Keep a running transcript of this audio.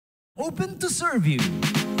Open to serve you.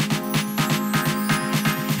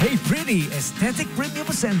 Hey Pretty Aesthetic Premium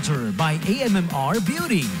Center by AMMR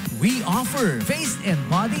Beauty. We offer face and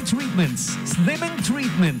body treatments, slimming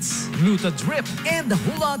treatments, gluta drip, and a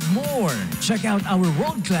whole lot more. Check out our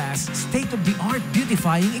world-class, state-of-the-art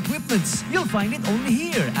beautifying equipments. You'll find it only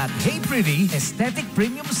here at Hey Pretty Aesthetic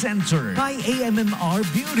Premium Center by AMMR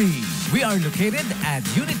Beauty. We are located at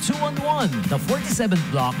Unit 211, the 47th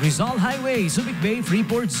Block, Rizal Highway, Subic Bay,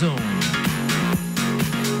 Freeport Zone.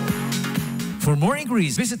 For more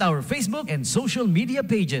inquiries, visit our Facebook and social media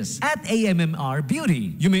pages at AMMR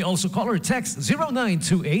Beauty. You may also call or text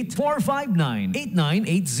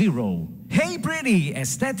 0928-459-8980. Hey Pretty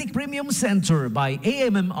Aesthetic Premium Center by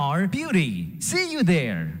AMMR Beauty. See you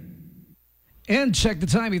there. And check the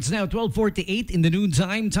time. It's now 12:48 in the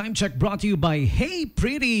noontime. Time check brought to you by Hey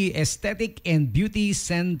Pretty Aesthetic and Beauty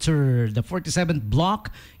Center, the 47th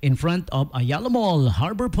block in front of Ayala Mall,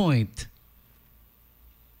 Harbor Point.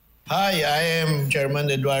 Hi, I am Chairman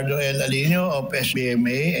Eduardo L. Alino of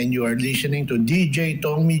SBMA, and you are listening to DJ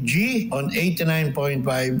Tommy G on 89.5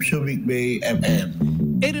 Subic Bay FM.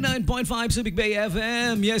 89.5 Subic Bay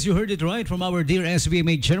FM. Yes, you heard it right from our dear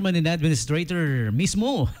SBMA Chairman and Administrator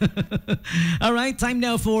mismo. All right, time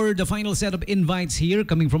now for the final set of invites here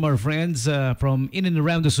coming from our friends from in and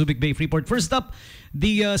around the Subic Bay Freeport. First up,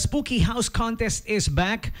 the Spooky House Contest is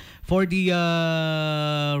back for the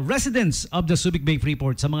residents of the Subic Bay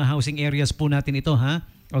Freeport. Sa mga housing areas po natin ito, ha?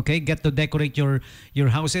 Okay, get to decorate your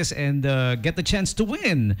houses and get the chance to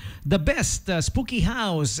win the best spooky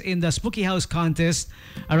house in the Spooky House Contest.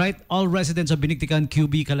 All right, all residents of Binigtikan,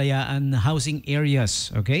 QB, Kalayaan housing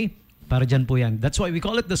areas. Okay, para dyan po yan. That's why we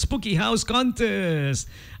call it the Spooky House Contest.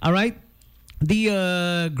 All right,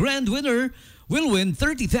 the grand winner will win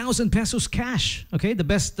 30,000 pesos cash. Okay, the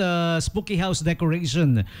best spooky house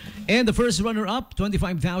decoration. And the first runner-up,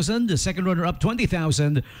 25,000. The second runner-up,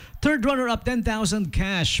 20,000. Third runner-up, 10,000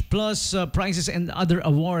 cash plus prizes and other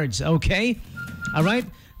awards. Okay? All right?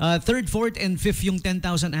 Third, fourth, and fifth yung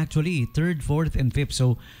 10,000 actually. Third, fourth, and fifth.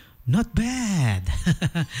 So, not bad.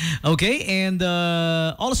 Okay? And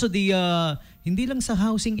also the... hindi lang sa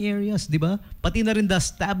housing areas, di ba? Pati na rin the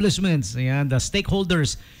establishments, ayan, the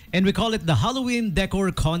stakeholders. And we call it the Halloween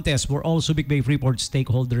Decor Contest for all Subic Bay Freeport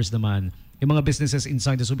stakeholders naman. Yung mga businesses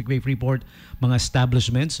inside the Subic Bay Freeport, mga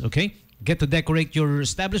establishments, okay? Get to decorate your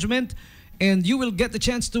establishment and you will get the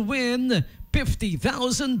chance to win 50,000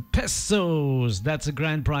 pesos. That's a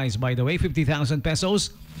grand prize, by the way, 50,000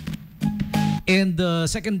 pesos. And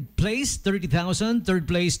second place, 30,000. Third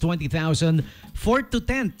place, 20,000. Fourth to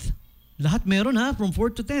 10th. Lahat meron ha, from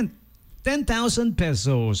 4th to 10th. 10,000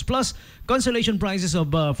 pesos. Plus, consolation prizes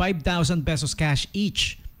of 5,000 pesos cash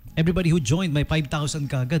each. Everybody who joined, may 5,000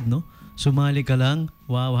 kagad, no? Sumali ka lang.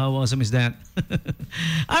 Wow, how awesome is that?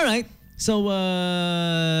 All right. So,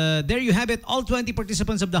 there you have it. All 20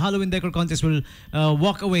 participants of the Halloween Decor Contest will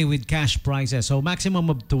walk away with cash prizes. So,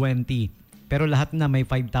 maximum of 20. Pero lahat na may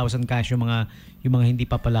 5,000 cash yung mga hindi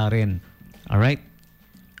pa pala rin. All right?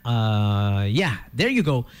 Yeah, there you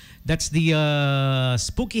go. That's the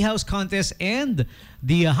Spooky House Contest and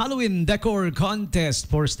the Halloween Decor Contest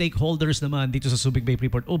for stakeholders naman dito sa Subic Bay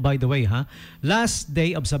Freeport. Oh, by the way, ha? Last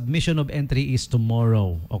day of submission of entry is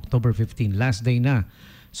tomorrow, October 15. Last day na.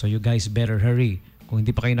 So you guys better hurry. Kung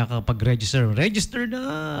hindi pa kayo nakakapag-register, register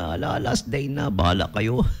na. Ala, last day na. Bahala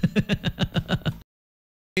kayo.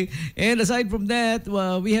 And aside from that,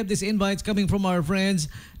 we have these invites coming from our friends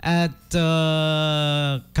at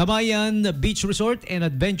Camayan Beach Resort and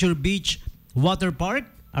Adventure Beach Water Park.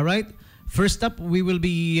 All right. First up, we will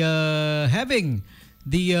be having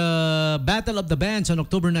the Battle of the Bands on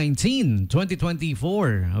October 19,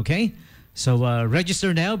 2024. Okay. So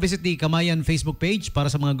register now. Visit the Camayan Facebook page para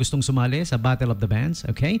sa mga gustong sumali sa Battle of the Bands.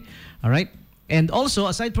 Okay. All right. And also,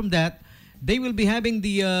 aside from that, they will be having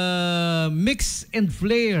the Mix and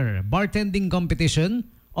Flair bartending competition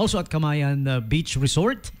also at Camayan Beach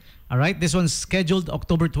Resort. All right, this one's scheduled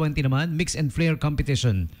October 20 naman, Mix and Flair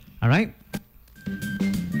competition. All right.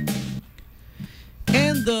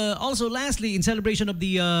 And also lastly, in celebration of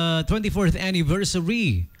the 24th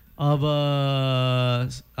anniversary of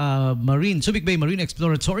Subic Bay Marine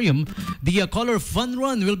Exploratorium, the Color Fun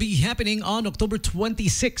Run will be happening on October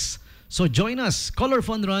 26. So join us, Color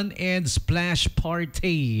Fun Run and Splash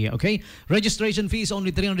Party. Okay, registration fee is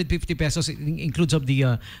only 350 pesos. It includes of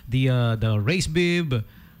the race bib,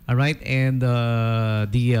 all right, and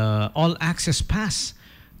the all access pass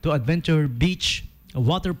to Adventure Beach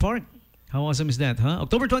Water Park. How awesome is that, huh?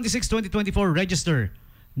 October 26, 2024. Register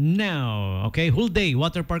now. Okay, whole day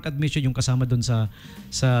water park admission yung kasama dun sa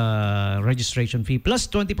registration fee plus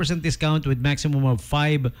 20% discount with maximum of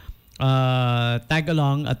 5 tag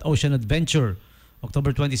along at Ocean Adventure.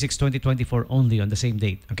 October 26, 2024 only on the same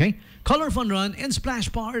date. Okay? Color Fun Run and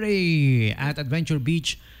Splash Party at Adventure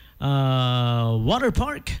Beach Water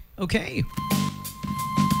Park. Okay?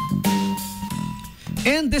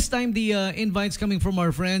 And this time, the invites coming from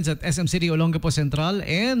our friends at SM City Olongapo Central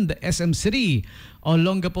and SM City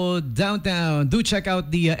Olongapo Downtown. Do check out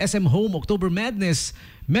the SM Home October Madness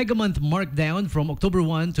Mega Month Markdown from October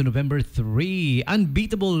 1 to November 3.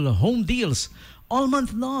 Unbeatable home deals all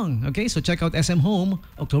month long. Okay, so check out SM Home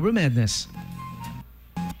October Madness.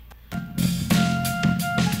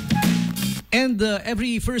 And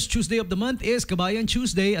every first Tuesday of the month is Camayan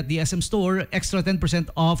Tuesday at the SM Store. Extra 10%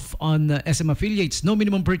 off on SM affiliates. No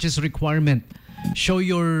minimum purchase requirement. Show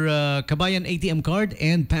your Camayan ATM card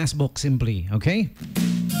and passbook simply. Okay?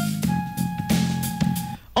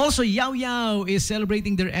 Also, Yao Yao is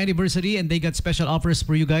celebrating their anniversary and they got special offers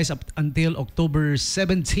for you guys up until October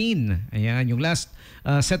 17. Ayan, yung last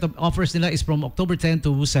set of offers nila is from October 10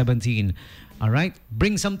 to 17. Alright?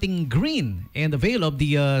 Bring something green and avail of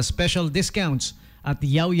the special discounts at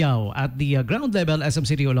Yao Yao at the ground level SM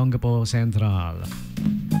City Olongapo Central.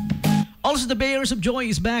 Also, the Bears of Joy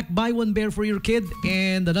is back. Buy one bear for your kid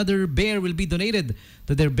and another bear will be donated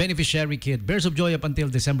to their beneficiary kid. Bears of Joy up until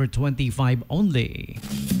December 25 only.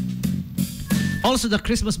 Also, the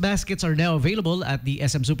Christmas baskets are now available at the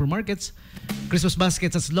SM supermarkets. Christmas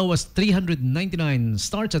baskets as low as 399.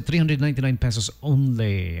 Starts at 399 pesos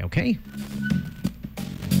only. Okay?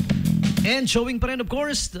 And showing pa rin, of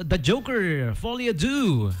course, the Joker, Folia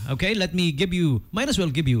Do. Okay, might as well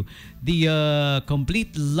give you the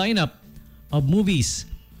complete lineup of movies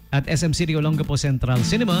at SM City Olongapo Central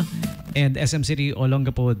Cinema and SM City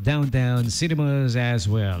Olongapo Downtown Cinemas as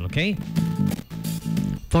well. Okay?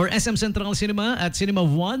 For SM Central Cinema at Cinema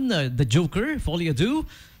 1, The Joker, Folia Do.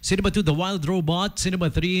 Cinema 2, The Wild Robot. Cinema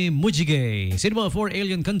 3, Mujige. Cinema 4,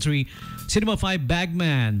 Alien Country. Cinema 5,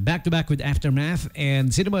 Bagman, back-to-back with Aftermath.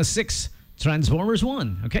 And Cinema 6, Transformers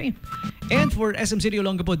 1. Okay? And for SM City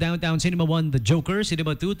Olongapo Downtown, Cinema 1, The Joker.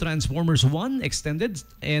 Cinema 2, Transformers 1, Extended.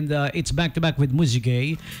 And it's back-to-back with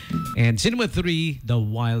Mujige. And Cinema 3, The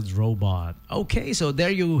Wild Robot. Okay, so there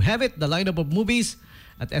you have it. The lineup of movies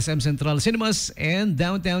at SM Central Cinemas and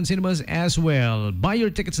Downtown Cinemas as well. Buy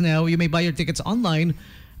your tickets now. You may buy your tickets online,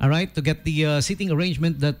 all right, to get the seating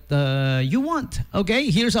arrangement that you want.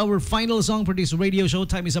 Okay, here's our final song for this radio show.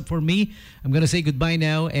 Time is up for me. I'm gonna say goodbye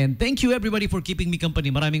now. And thank you everybody for keeping me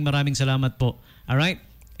company. Maraming salamat po. All right?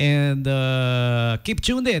 And keep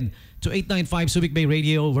tuned in to 895 Subic Bay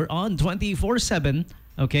Radio. We're on 24/7.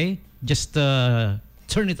 Okay? Just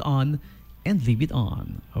turn it on and leave it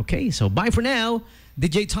on. Okay, so bye for now.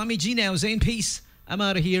 DJ Tommy G now. Zane, peace. I'm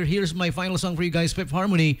out of here. Here's my final song for you guys. Fifth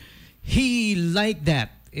Harmony. He Like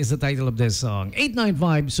That is the title of this song.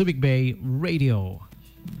 895 Subic Bay Radio.